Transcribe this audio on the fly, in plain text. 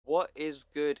What is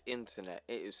good, internet?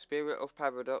 It is Spirit of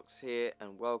Paradox here,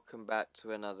 and welcome back to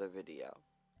another video.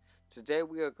 Today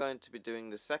we are going to be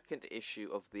doing the second issue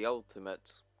of the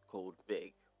Ultimates called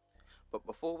Big. But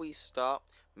before we start,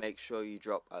 make sure you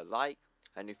drop a like,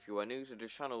 and if you are new to the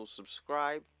channel,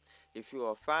 subscribe. If you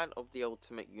are a fan of the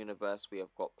Ultimate Universe, we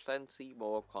have got plenty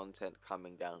more content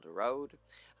coming down the road,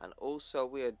 and also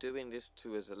we are doing this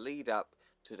as a lead up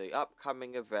to the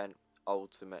upcoming event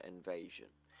Ultimate Invasion,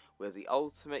 where the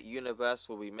Ultimate Universe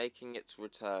will be making its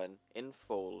return in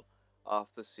full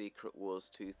after Secret Wars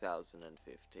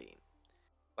 2015.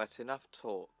 But enough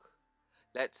talk.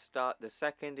 Let's start the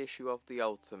second issue of the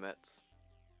Ultimates,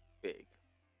 Big.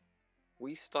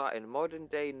 We start in modern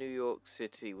day New York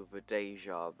City with a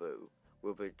deja vu,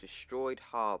 with a destroyed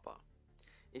harbour.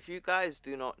 If you guys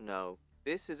do not know,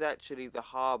 this is actually the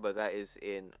harbour that is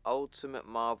in Ultimate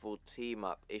Marvel Team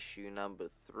Up issue number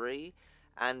 3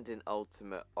 and in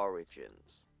Ultimate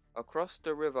Origins. Across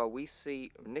the river we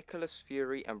see Nicholas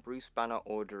Fury and Bruce Banner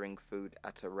ordering food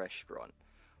at a restaurant.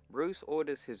 Bruce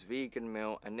orders his vegan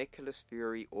meal and Nicholas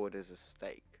Fury orders a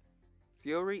steak.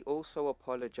 Fury also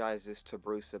apologizes to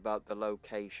Bruce about the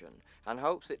location and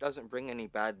hopes it doesn't bring any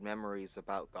bad memories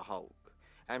about the Hulk.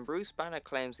 And Bruce Banner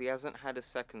claims he hasn't had a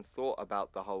second thought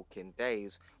about the Hulk in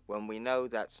days, when we know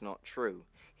that's not true.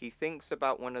 He thinks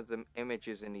about one of the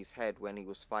images in his head when he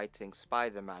was fighting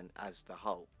Spider-Man as the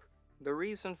Hulk. The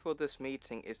reason for this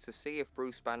meeting is to see if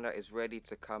Bruce Banner is ready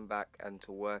to come back and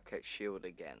to work at S.H.I.E.L.D.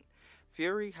 again.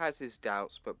 Fury has his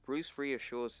doubts, but Bruce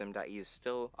reassures him that he is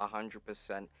still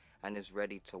 100% and is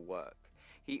ready to work.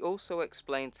 He also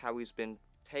explains how he's been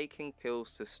taking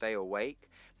pills to stay awake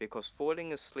because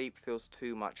falling asleep feels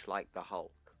too much like the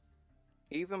Hulk.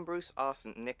 Even Bruce asks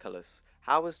Nicholas,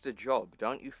 "How is the job?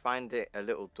 Don't you find it a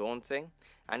little daunting?"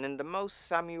 And in the most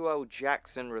Samuel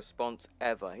Jackson response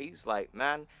ever, he's like,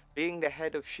 "Man, being the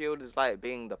head of S.H.I.E.L.D. is like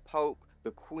being the Pope,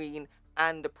 the Queen,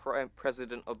 and the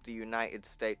President of the United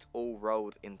States all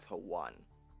rolled into one."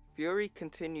 Fury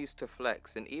continues to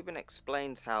flex and even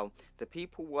explains how the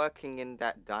people working in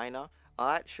that diner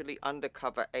are actually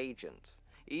undercover agents.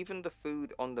 Even the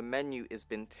food on the menu has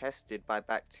been tested by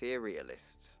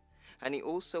bacterialists. And he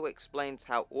also explains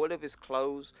how all of his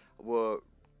clothes were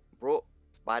brought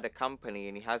by the company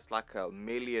and he has like $1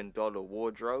 million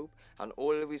wardrobe and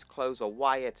all of his clothes are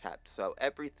wiretapped, so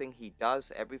everything he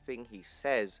does, everything he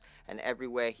says and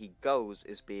everywhere he goes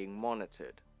is being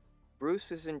monitored.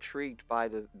 Bruce is intrigued by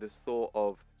the thought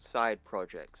of side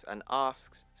projects and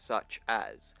asks such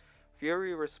as,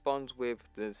 Fury responds with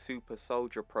the Super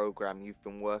Soldier program you've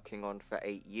been working on for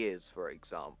 8 years, for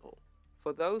example.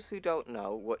 For those who don't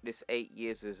know what this 8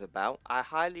 years is about, I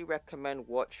highly recommend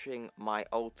watching my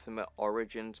Ultimate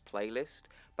Origins playlist,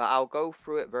 but I'll go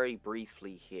through it very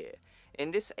briefly here.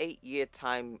 In this 8-year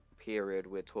time period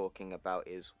we're talking about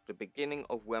is the beginning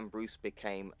of when Bruce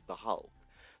became the Hulk.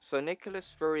 So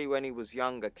Nicholas Fury, when he was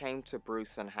younger, came to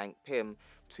Bruce and Hank Pym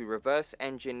to reverse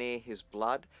engineer his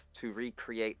blood to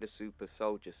recreate the Super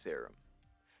Soldier Serum.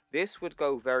 This would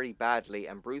go very badly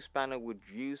and Bruce Banner would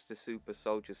use the Super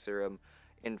Soldier Serum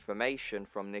information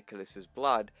from Nicholas's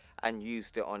blood and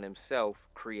used it on himself,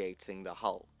 creating the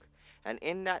Hulk. And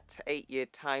in that 8-year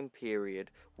time period,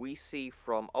 we see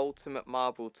from Ultimate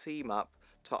Marvel Team Up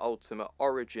to Ultimate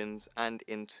Origins and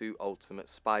into Ultimate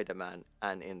Spider-Man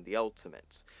and in the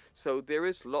Ultimates. So there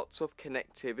is lots of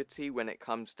connectivity when it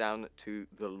comes down to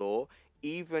the lore,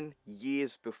 even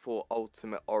years before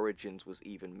Ultimate Origins was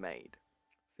even made.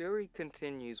 Fury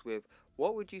continues with,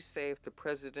 what would you say if the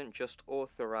president just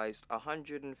authorized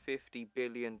 $150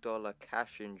 billion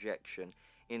cash injection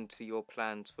into your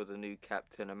plans for the new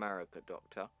Captain America,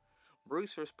 Doctor?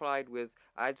 Bruce replied with,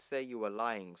 I'd say you are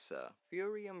lying, sir.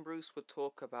 Fury and Bruce would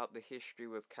talk about the history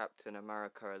with Captain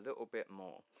America a little bit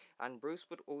more, and Bruce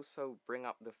would also bring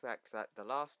up the fact that the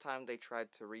last time they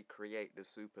tried to recreate the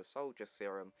Super Soldier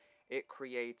Serum, it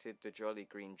created the Jolly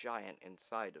Green Giant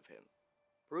inside of him.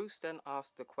 Bruce then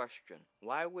asked the question,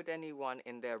 why would anyone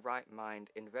in their right mind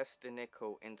invest a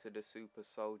nickel into the Super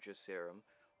Soldier Serum,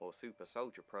 or Super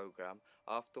Soldier Program,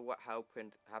 after what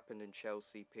happened in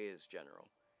Chelsea Piers, General?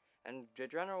 And the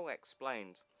General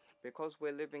explains, because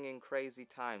we're living in crazy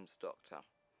times, Doctor.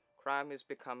 Crime is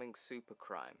becoming super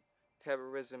crime.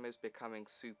 Terrorism is becoming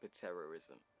super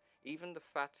terrorism. Even the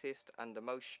fattest and the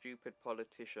most stupid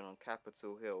politician on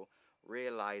Capitol Hill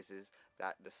realizes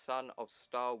that the son of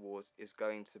Star Wars is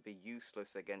going to be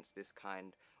useless against this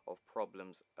kind of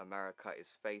problems America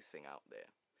is facing out there.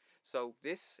 So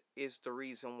this is the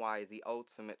reason why the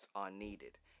Ultimates are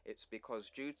needed. It's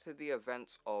because due to the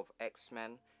events of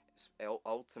X-Men,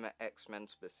 Ultimate X-Men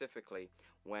specifically,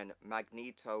 when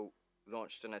Magneto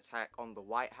launched an attack on the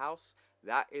White House,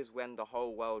 that is when the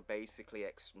whole world basically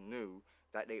knew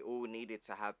that they all needed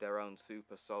to have their own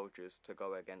super soldiers to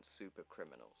go against super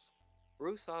criminals.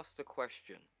 Bruce asked the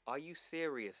question, "Are you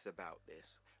serious about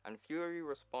this?" And Fury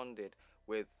responded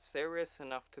with, "Serious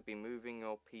enough to be moving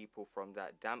your people from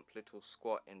that damp little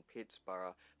squat in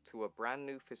Pittsburgh to a brand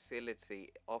new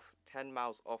facility 10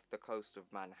 miles off the coast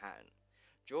of Manhattan.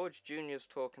 George Jr.'s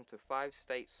talking to 5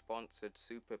 state-sponsored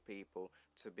super people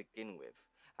to begin with,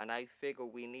 and I figure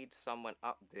we need someone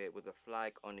up there with a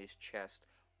flag on his chest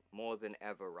more than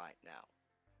ever right now."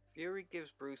 Fury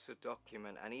gives Bruce a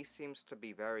document and he seems to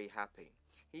be very happy.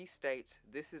 He states,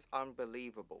 "This is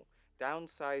unbelievable.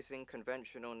 Downsizing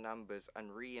conventional numbers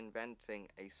and reinventing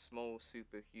a small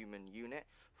superhuman unit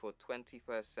for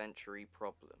 21st century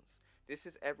problems. This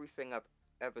is everything I've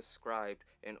ever scribed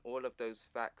in all of those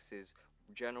faxes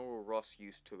General Ross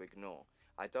used to ignore.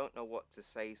 I don't know what to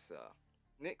say, sir."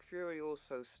 Nick Fury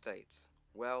also states,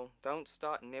 "Well, don't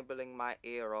start nibbling my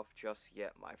ear off just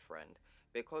yet, my friend.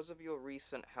 Because of your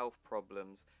recent health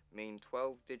problems, mean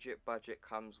 12-digit budget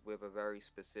comes with a very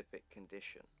specific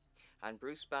condition." And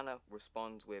Bruce Banner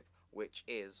responds with, which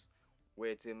is,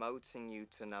 "We're demoting you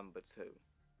to number 2.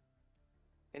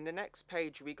 In the next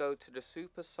page we go to the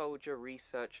Super Soldier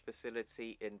Research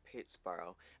Facility in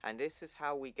Pittsburgh, and this is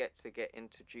how we get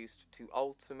introduced to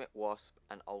Ultimate Wasp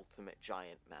and Ultimate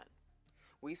Giant Man.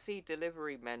 We see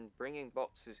delivery men bringing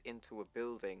boxes into a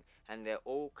building and they're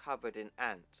all covered in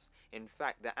ants. In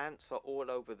fact, the ants are all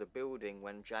over the building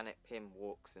when Janet Pym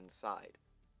walks inside.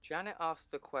 Janet asks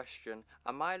the question,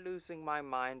 "Am I losing my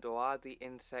mind or are the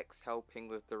insects helping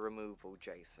with the removal,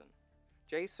 Jason?"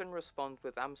 Jason responds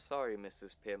with, "I'm sorry,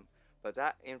 Mrs. Pym, but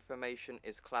that information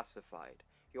is classified.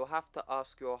 You'll have to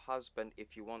ask your husband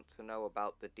if you want to know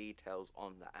about the details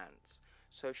on the ants."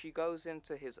 So she goes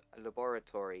into his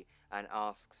laboratory and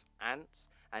asks, "Ants?"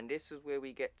 And this is where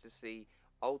we get to see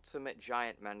Ultimate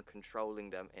Giant Man controlling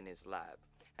them in his lab.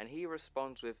 And he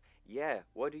responds with, "Yeah,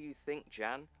 what do you think,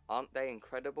 Jan? Aren't they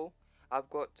incredible? I've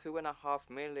got 2.5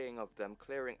 million of them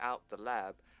clearing out the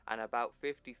lab and about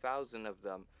 50,000 of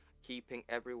them keeping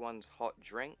everyone's hot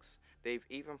drinks. They've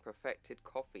even perfected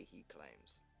coffee," he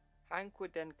claims. Hank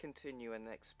would then continue and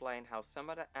explain how some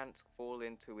of the ants fall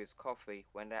into his coffee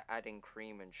when they're adding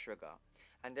cream and sugar,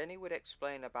 and then he would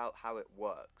explain about how it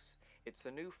works. "It's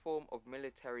a new form of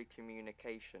military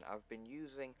communication. I've been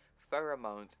using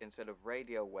pheromones instead of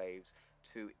radio waves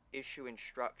to issue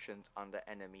instructions under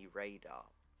enemy radar.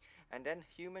 And then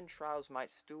human trials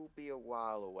might still be a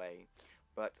while away,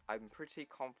 but I'm pretty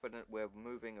confident we're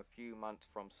moving a few months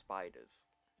from spiders."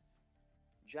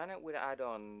 Janet would add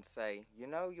on and say, "You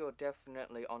know, you're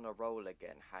definitely on a roll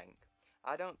again, Hank.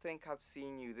 I don't think I've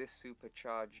seen you this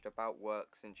supercharged about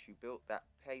work since you built that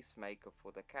pacemaker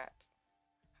for the cat."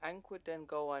 Hank would then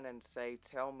go on and say,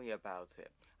 "Tell me about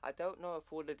it. I don't know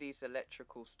if all of these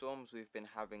electrical storms we've been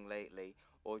having lately,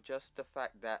 or just the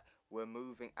fact that we're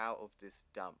moving out of this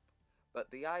dump.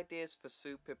 But the ideas for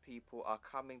super people are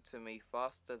coming to me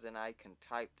faster than I can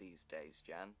type these days,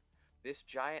 Jan. This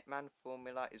giant man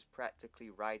formula is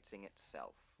practically writing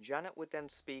itself." Janet would then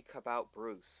speak about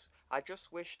Bruce. "I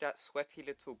just wish that sweaty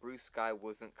little Bruce guy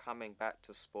wasn't coming back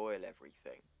to spoil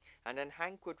everything." And then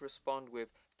Hank would respond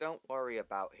with, "Don't worry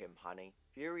about him, honey.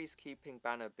 Fury's keeping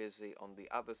Banner busy on the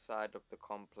other side of the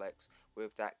complex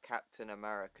with that Captain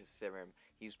America serum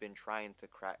he's been trying to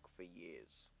crack for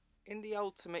years." In the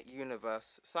Ultimate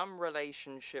Universe, some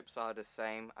relationships are the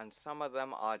same and some of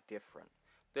them are different.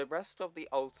 The rest of the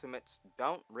Ultimates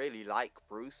don't really like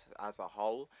Bruce as a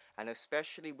whole, and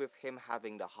especially with him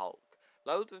having the Hulk.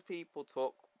 Loads of people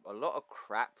talk a lot of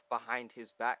crap behind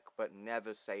his back but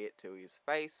never say it to his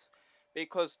face,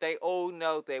 because they all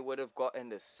know they would have gotten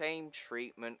the same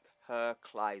treatment Herr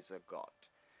Kleiser got.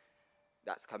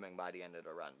 That's coming by the end of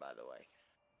the run, by the way.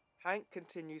 Hank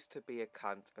continues to be a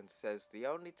cunt and says the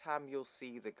only time you'll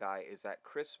see the guy is at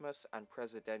Christmas and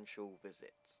presidential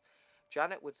visits.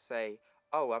 Janet would say,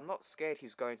 "Oh, I'm not scared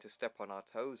he's going to step on our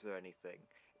toes or anything.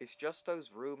 It's just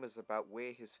those rumors about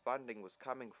where his funding was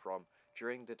coming from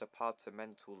during the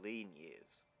departmental lean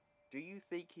years. Do you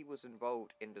think he was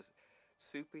involved in the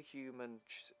superhuman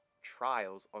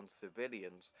trials on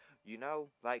civilians? You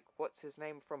know, like what's his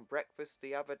name from breakfast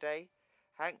the other day?"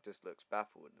 Hank just looks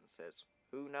baffled and says,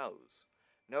 "Who knows?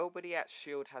 Nobody at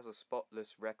S.H.I.E.L.D. has a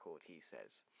spotless record," he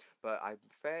says, "but I'm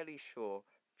fairly sure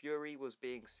Fury was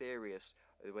being serious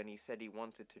when he said he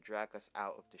wanted to drag us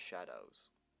out of the shadows."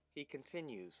 He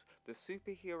continues, "The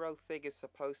superhero thing is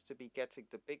supposed to be getting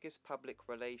the biggest public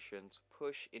relations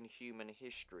push in human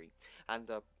history, and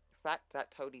the fact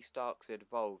that Tony Stark's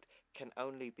involved can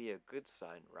only be a good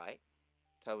sign, right?"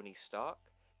 Tony Stark,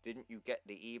 didn't you get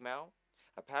the email?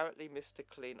 Apparently Mr.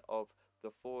 Clean of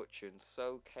the Fortune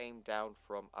so came down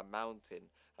from a mountain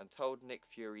and told Nick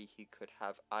Fury he could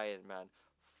have Iron Man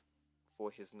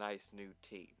for his nice new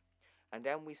team. And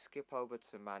then we skip over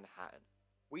to Manhattan.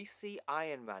 We see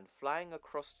Iron Man flying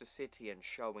across the city and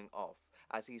showing off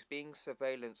as he's being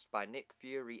surveillanced by Nick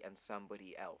Fury and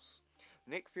somebody else.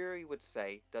 Nick Fury would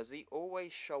say, does he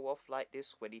always show off like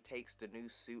this when he takes the new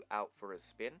suit out for a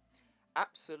spin?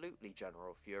 Absolutely,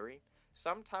 General Fury.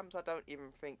 Sometimes I don't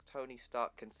even think Tony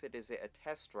Stark considers it a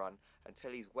test run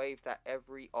until he's waved at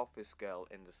every office girl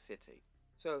in the city.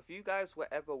 So if you guys were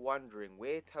ever wondering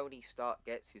where Tony Stark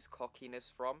gets his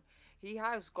cockiness from, he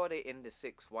has got it in the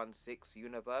 616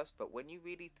 universe, but when you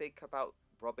really think about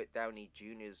Robert Downey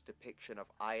Jr.'s depiction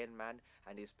of Iron Man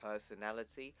and his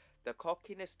personality, the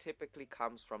cockiness typically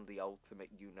comes from the Ultimate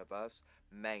Universe,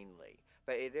 mainly.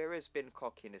 But there has been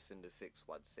cockiness in the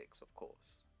 616, of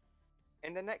course.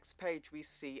 In the next page we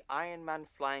see Iron Man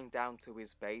flying down to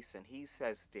his base and he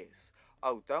says this,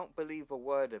 "Oh, don't believe a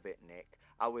word of it, Nick.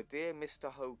 Our dear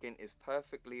Mr. Hogan is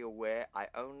perfectly aware I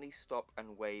only stop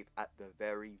and wave at the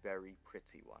very, very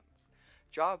pretty ones."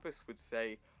 Jarvis would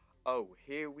say, "Oh,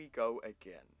 here we go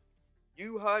again."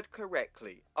 You heard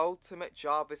correctly. Ultimate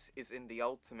Jarvis is in the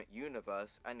Ultimate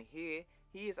Universe, and here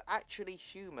he is actually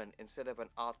human instead of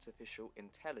an artificial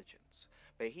intelligence.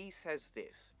 But he says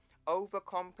this,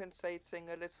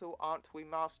 "Overcompensating a little, aren't we,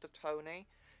 Master Tony?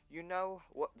 You know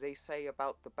what they say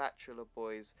about the bachelor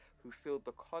boys who feel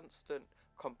the constant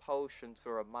compulsion to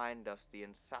remind us the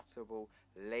insatiable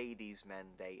ladies'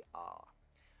 men they are."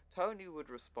 Tony would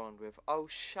respond with, "Oh,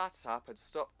 shut up and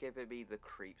stop giving me the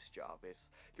creeps, Jarvis.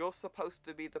 You're supposed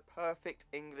to be the perfect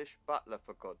English butler,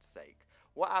 for God's sake.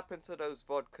 What happened to those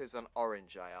vodkas and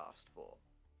orange I asked for?"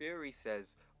 Fury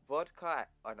says, "Vodka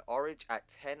and orange at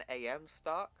 10 a.m.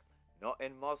 Stark? Not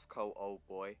in Moscow, old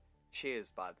boy.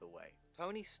 Cheers, by the way."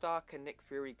 Tony Stark and Nick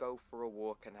Fury go for a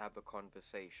walk and have a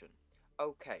conversation.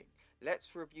 Okay,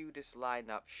 let's review this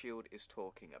lineup S.H.I.E.L.D. is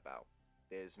talking about.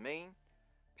 There's me,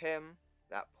 Pym,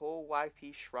 that poor wife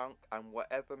he shrunk, and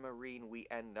whatever Marine we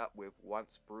end up with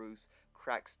once Bruce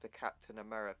cracks the Captain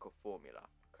America formula,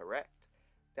 correct?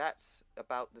 That's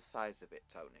about the size of it,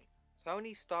 Tony.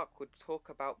 Tony Stark would talk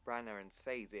about Banner and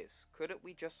say this, "Couldn't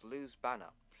we just lose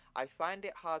Banner? I find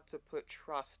it hard to put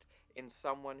trust in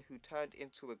someone who turned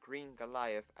into a green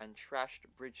Goliath and trashed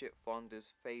Bridget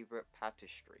Fonda's favourite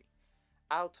pastry."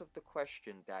 "Out of the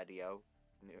question, Daddy-O,"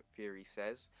 Fury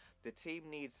says. "The team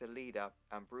needs a leader,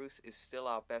 and Bruce is still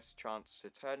our best chance to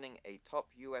turning a top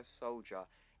US soldier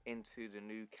into the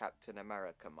new Captain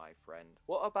America, my friend."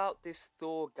 What about this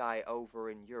Thor guy over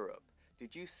in Europe?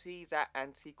 Did you see that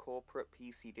anti-corporate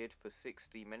piece he did for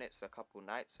 60 Minutes a couple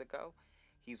nights ago?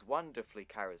 He's wonderfully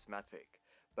charismatic,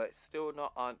 but still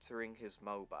not answering his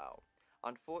mobile.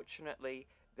 Unfortunately,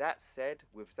 that said,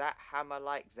 with that hammer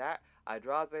like that, I'd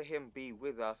rather him be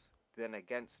with us than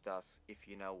against us, if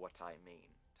you know what I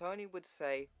mean. Tony would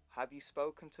say, "Have you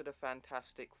spoken to the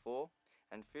Fantastic Four?"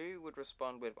 And Fury would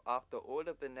respond with, "After all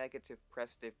of the negative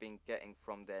press they've been getting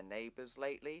from their neighbors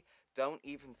lately, don't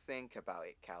even think about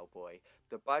it, cowboy.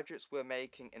 The budgets we're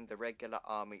making in the regular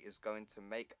army is going to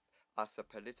make us a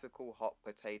political hot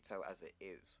potato as it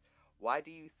is. Why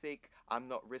do you think I'm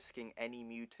not risking any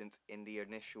mutants in the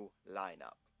initial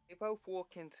lineup?" They both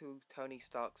walk into Tony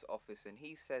Stark's office and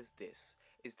he says this,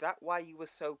 "Is that why you were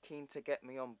so keen to get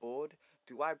me on board?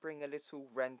 Do I bring a little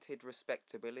rented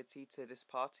respectability to this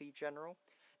party, General?"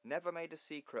 "Never made a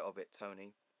secret of it,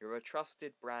 Tony. You're a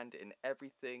trusted brand in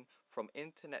everything from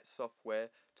internet software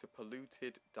to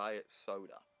polluted diet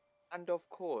soda. And of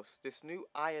course, this new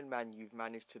Iron Man you've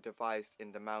managed to devise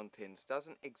in the mountains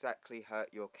doesn't exactly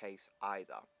hurt your case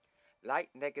either.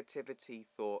 Like negativity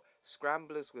thought,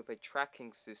 scramblers with a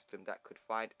tracking system that could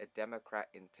find a Democrat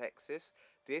in Texas,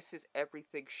 this is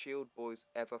everything S.H.I.E.L.D. boys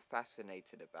ever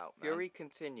fascinated about, man." Fury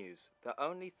continues, "The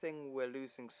only thing we're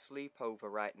losing sleep over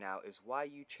right now is why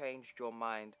you changed your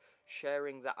mind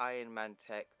sharing the Iron Man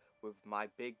tech with my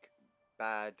big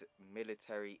bad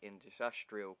military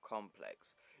industrial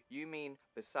complex. You mean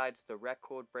besides the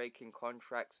record-breaking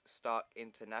contracts Stark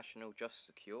International just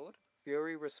secured?"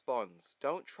 Fury responds,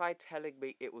 "Don't try telling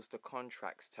me it was the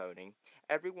contracts, Tony.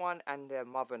 Everyone and their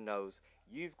mother knows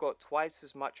you've got twice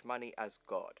as much money as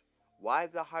God. Why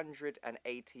the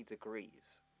 180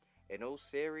 degrees? In all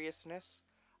seriousness,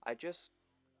 I guess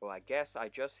I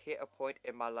just hit a point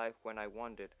in my life when I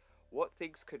wondered what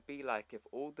things could be like if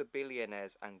all the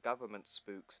billionaires and government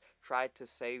spooks tried to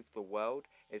save the world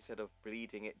instead of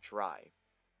bleeding it dry.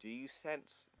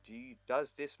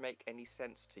 Does this make any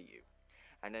sense to you?"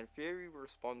 And then Fury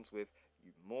responds with,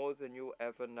 You more than you'll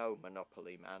ever know,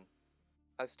 Monopoly Man.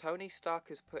 As Tony Stark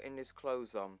is putting his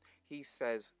clothes on, he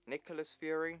says, Nicholas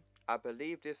Fury, I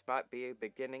believe this might be a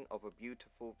beginning of a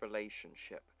beautiful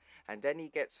relationship. And then he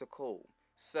gets a call.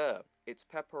 Sir, it's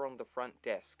Pepper on the front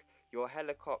desk. Your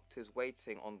helicopter's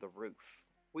waiting on the roof.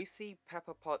 We see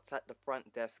Pepper Potts at the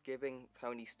front desk giving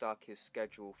Tony Stark his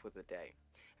schedule for the day.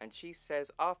 And she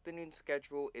says afternoon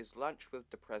schedule is lunch with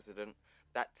the president,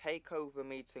 that takeover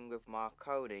meeting with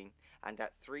Marconi, and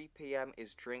at 3 p.m.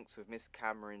 is drinks with Miss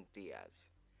Cameron Diaz.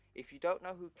 If you don't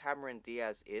know who Cameron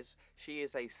Diaz is, she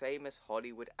is a famous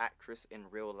Hollywood actress in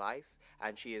real life,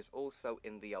 and she is also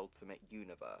in the Ultimate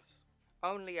Universe.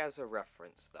 Only as a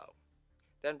reference though.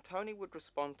 Then Tony would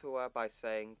respond to her by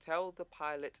saying, tell the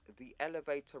pilot the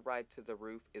elevator ride to the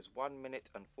roof is 1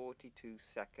 minute and 42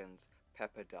 seconds,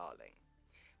 Pepper darling.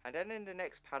 And then in the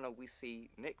next panel we see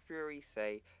Nick Fury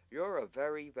say, you're a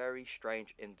very, very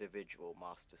strange individual,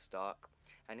 Master Stark.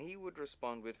 And he would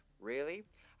respond with, really?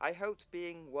 I hoped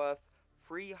being worth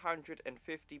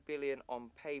 350 billion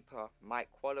on paper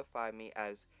might qualify me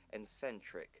as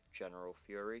eccentric, General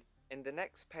Fury. In the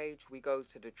next page we go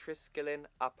to the Triskelion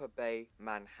Upper Bay,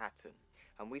 Manhattan,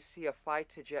 and we see a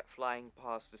fighter jet flying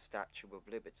past the Statue of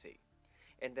Liberty.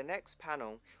 In the next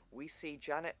panel, we see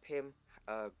Janet Pym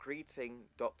greeting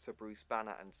Dr. Bruce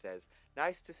Banner and says,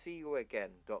 nice to see you again,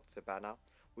 Dr. Banner.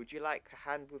 Would you like a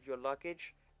hand with your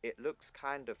luggage? It looks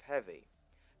kind of heavy.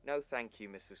 No thank you,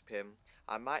 Mrs. Pym.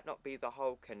 I might not be the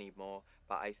Hulk anymore,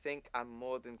 but I think I'm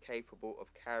more than capable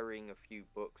of carrying a few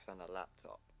books and a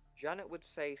laptop. Janet would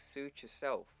say, suit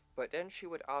yourself, but then she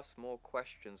would ask more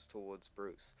questions towards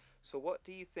Bruce. So what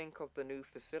do you think of the new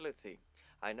facility?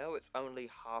 I know it's only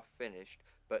half finished,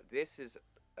 but this is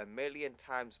a million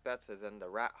times better than the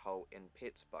rat hole in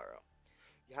Pittsburgh.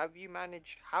 How have you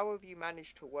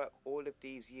managed to work all of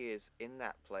these years in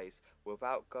that place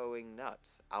without going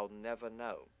nuts? I'll never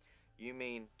know. You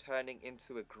mean turning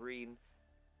into a green,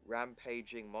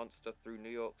 rampaging monster through New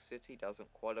York City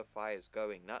doesn't qualify as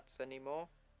going nuts anymore?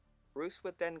 Bruce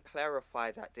would then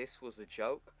clarify that this was a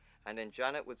joke, and then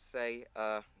Janet would say,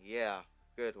 yeah,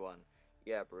 good one.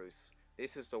 Yeah, Bruce,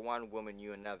 this is the one woman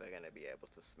you're never gonna be able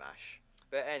to smash.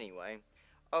 But anyway,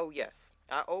 oh yes,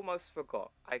 I almost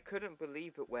forgot. I couldn't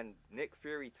believe it when Nick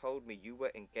Fury told me you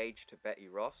were engaged to Betty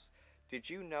Ross. Did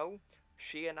you know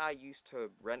she and I used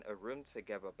to rent a room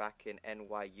together back in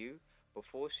NYU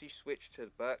before she switched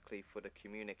to Berkeley for the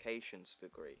communications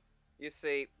degree? You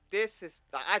see,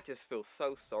 I just feel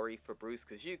so sorry for Bruce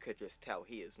because you could just tell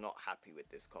he is not happy with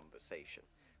this conversation.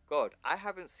 God, I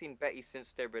haven't seen Betty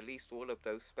since they released all of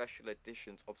those special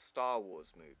editions of Star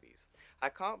Wars movies. I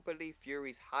can't believe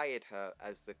Fury's hired her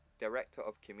as the director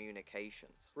of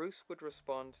communications. Bruce would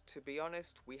respond, to be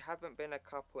honest, we haven't been a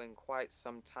couple in quite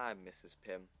some time, Mrs.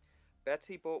 Pym.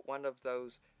 Betty bought one of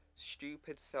those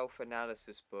stupid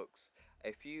self-analysis books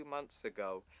a few months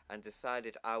ago and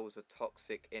decided I was a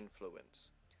toxic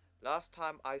influence. Last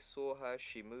time I saw her,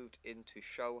 she moved into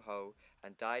Soho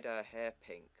and dyed her hair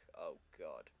pink. Oh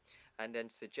god. And then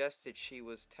suggested she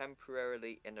was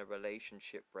temporarily in a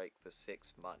relationship break for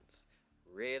 6 months.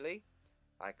 Really?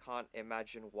 I can't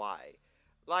imagine why.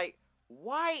 Like,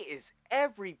 why is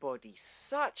everybody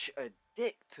such a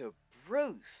dick to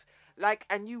Bruce? Like,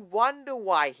 and you wonder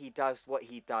why he does what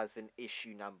he does in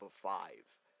issue number 5.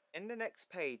 In the next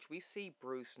page, we see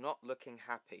Bruce not looking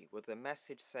happy with a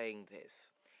message saying this.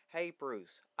 Hey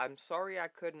Bruce, I'm sorry I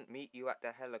couldn't meet you at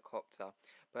the helicopter,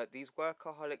 but these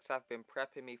workaholics have been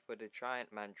prepping me for the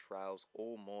Giant Man trials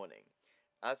all morning.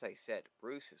 As I said,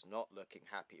 Bruce is not looking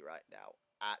happy right now,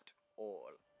 at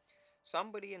all.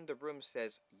 Somebody in the room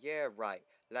says, yeah right,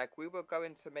 like we were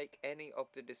going to make any of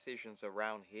the decisions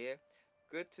around here.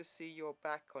 Good to see you're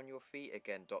back on your feet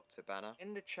again, Dr. Banner.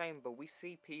 In the chamber, we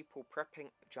see people prepping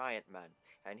Giant Man,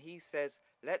 and he says,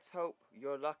 let's hope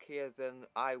you're luckier than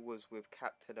I was with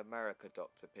Captain America,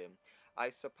 Dr. Pym. I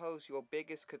suppose your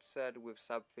biggest concern with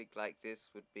something like this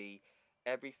would be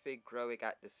everything growing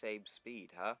at the same speed,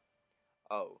 huh?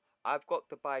 Oh, I've got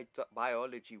the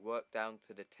biology worked down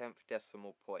to the 10th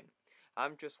decimal point.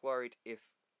 I'm just worried if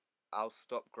I'll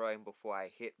stop growing before I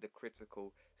hit the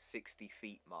critical 60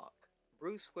 feet mark.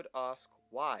 Bruce would ask,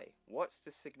 why? What's the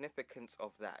significance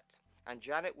of that? And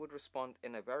Janet would respond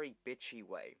in a very bitchy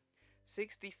way.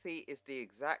 60 feet is the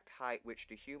exact height which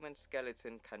the human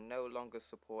skeleton can no longer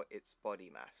support its body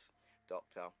mass,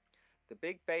 Doctor. The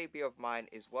big baby of mine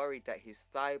is worried that his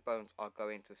thigh bones are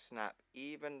going to snap,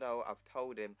 even though I've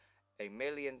told him a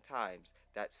million times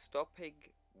that stopping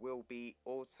will be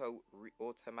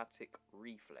automatic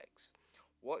reflex.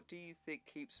 What do you think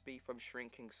keeps me from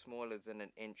shrinking smaller than an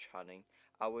inch, honey?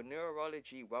 Our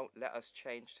neurology won't let us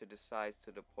change to the size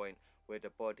to the point where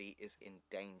the body is in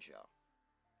danger.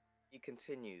 He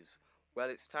continues, well,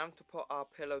 it's time to put our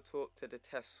pillow talk to the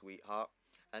test, sweetheart.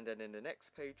 And then in the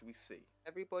next page we see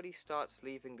everybody starts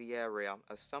leaving the area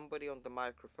as somebody on the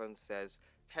microphone says,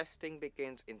 testing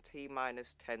begins in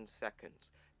T-minus 10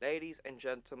 seconds. Ladies and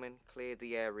gentlemen, clear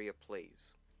the area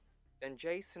please. Then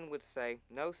Jason would say,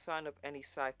 no sign of any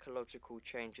psychological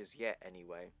changes yet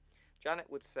anyway. Janet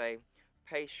would say,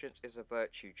 patience is a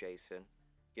virtue, Jason.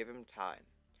 Give him time.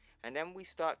 And then we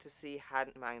start to see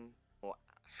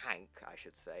Hank, I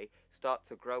should say, start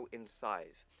to grow in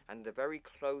size, and the very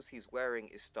clothes he's wearing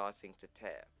is starting to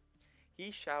tear.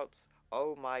 He shouts,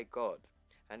 oh my god,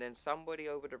 and then somebody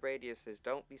over the radio says,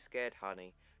 don't be scared,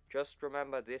 honey. Just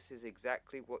remember this is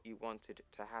exactly what you wanted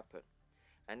to happen.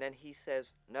 And then he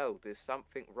says, no, there's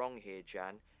something wrong here,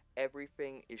 Jan.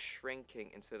 Everything is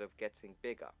shrinking instead of getting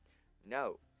bigger.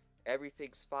 No,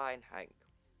 everything's fine, Hank.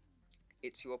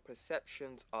 It's your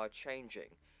perceptions are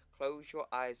changing. Close your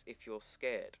eyes if you're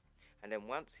scared. And then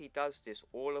once he does this,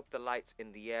 all of the lights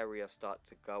in the area start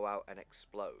to go out and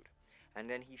explode. And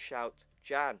then he shouts,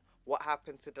 Jan, what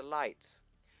happened to the lights?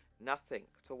 Nothing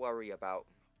to worry about,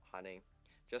 honey.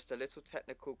 Just a little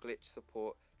technical glitch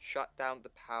support. Shut down the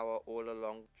power all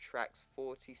along tracks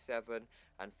 47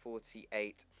 and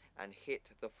 48 and hit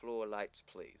the floor lights,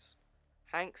 please.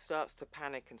 Hank starts to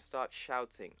panic and starts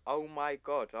shouting, oh my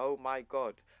god,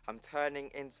 I'm turning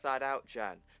inside out,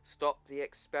 Jan. Stop the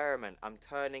experiment, I'm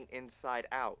turning inside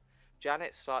out.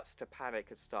 Janet starts to panic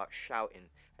and starts shouting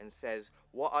and says,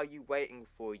 what are you waiting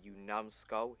for, you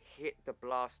numbskull? Hit the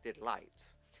blasted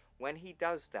lights. When he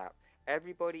does that,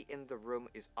 everybody in the room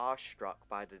is awestruck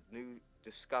by the new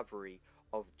discovery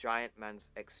of Giant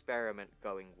Man's experiment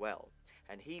going well.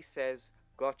 And he says,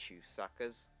 got you,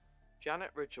 suckers.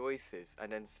 Janet rejoices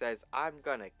and then says, I'm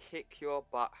gonna kick your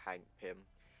butt, Hank Pym.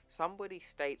 Somebody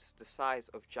states the size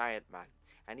of Giant Man,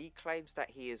 and he claims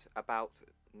that he is about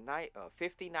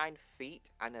 59 feet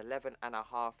and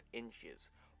 11.5 inches.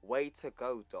 Way to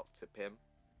go, Dr. Pym.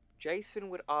 Jason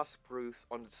would ask Bruce,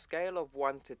 on the scale of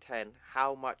 1 to 10,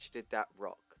 how much did that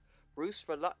rock? Bruce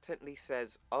reluctantly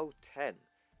says, oh, 10.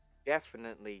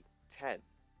 Definitely 10.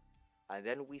 And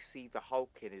then we see the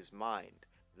Hulk in his mind,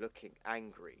 looking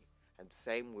angry. And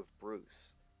same with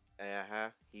Bruce.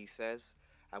 He says.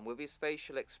 And with his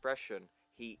facial expression,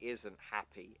 he isn't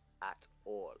happy at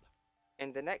all.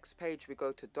 In the next page we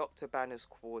go to Dr. Banner's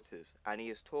quarters and he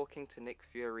is talking to Nick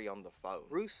Fury on the phone.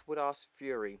 Bruce would ask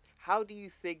Fury, how do you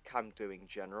think I'm doing,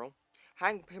 General?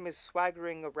 Hank Pym is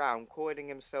swaggering around calling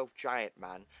himself Giant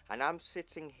Man, and I'm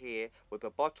sitting here with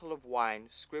a bottle of wine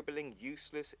scribbling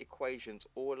useless equations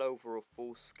all over a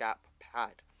foolscap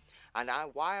pad. And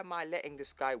why am I letting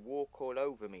this guy walk all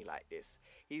over me like this?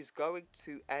 He's going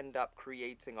to end up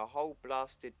creating a whole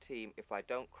blasted team if I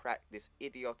don't crack this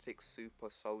idiotic super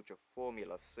soldier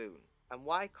formula soon. And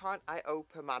why can't I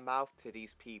open my mouth to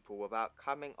these people without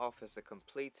coming off as a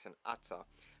complete and utter?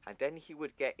 And then he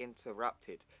would get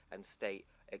interrupted and state,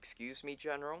 excuse me,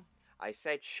 General? I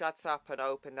said shut up and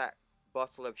open that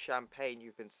bottle of champagne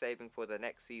you've been saving for the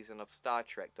next season of Star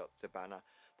Trek, Dr. Banner.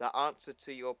 The answer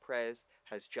to your prayers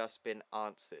has just been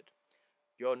answered.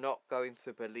 You're not going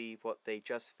to believe what they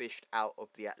just fished out of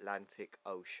the Atlantic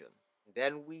Ocean.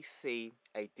 Then we see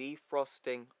a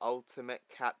defrosting Ultimate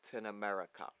Captain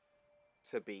America.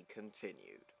 To be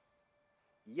continued.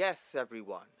 Yes,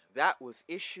 everyone, that was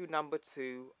issue number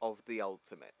 2 of the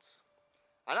Ultimates.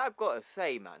 And I've got to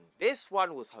say, man, this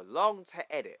one was long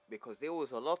to edit because there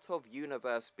was a lot of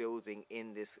universe building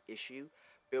in this issue.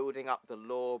 Building up the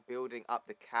lore, building up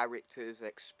the characters,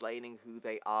 explaining who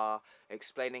they are,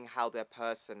 explaining how their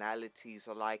personalities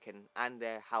are like and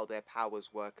how their powers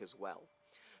work as well.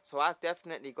 So I've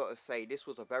definitely got to say this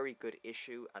was a very good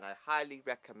issue and I highly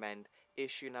recommend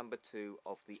issue number 2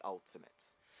 of the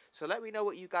Ultimates. So let me know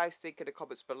what you guys think in the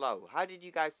comments below. How did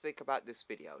you guys think about this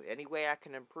video? Any way I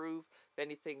can improve?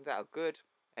 Anything that are good?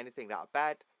 Anything that are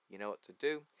bad? You know what to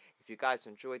do. If you guys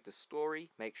enjoyed the story,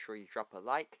 make sure you drop a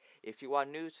like. If you are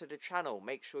new to the channel,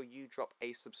 make sure you drop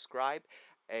a subscribe.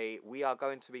 We are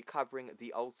going to be covering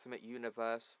the Ultimate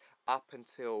Universe up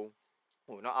until,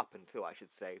 well, not up until I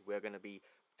should say, we're going to be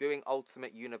doing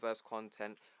Ultimate Universe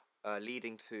content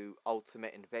leading to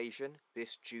Ultimate Invasion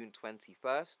this June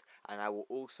 21st, and I will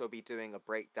also be doing a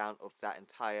breakdown of that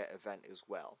entire event as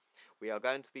well. We are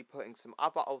going to be putting some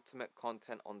other Ultimate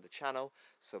content on the channel,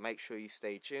 so make sure you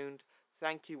stay tuned.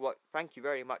 Thank you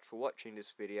very much for watching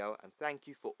this video, and thank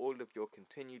you for all of your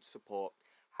continued support.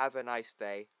 Have a nice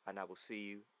day, and I will see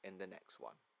you in the next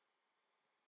one.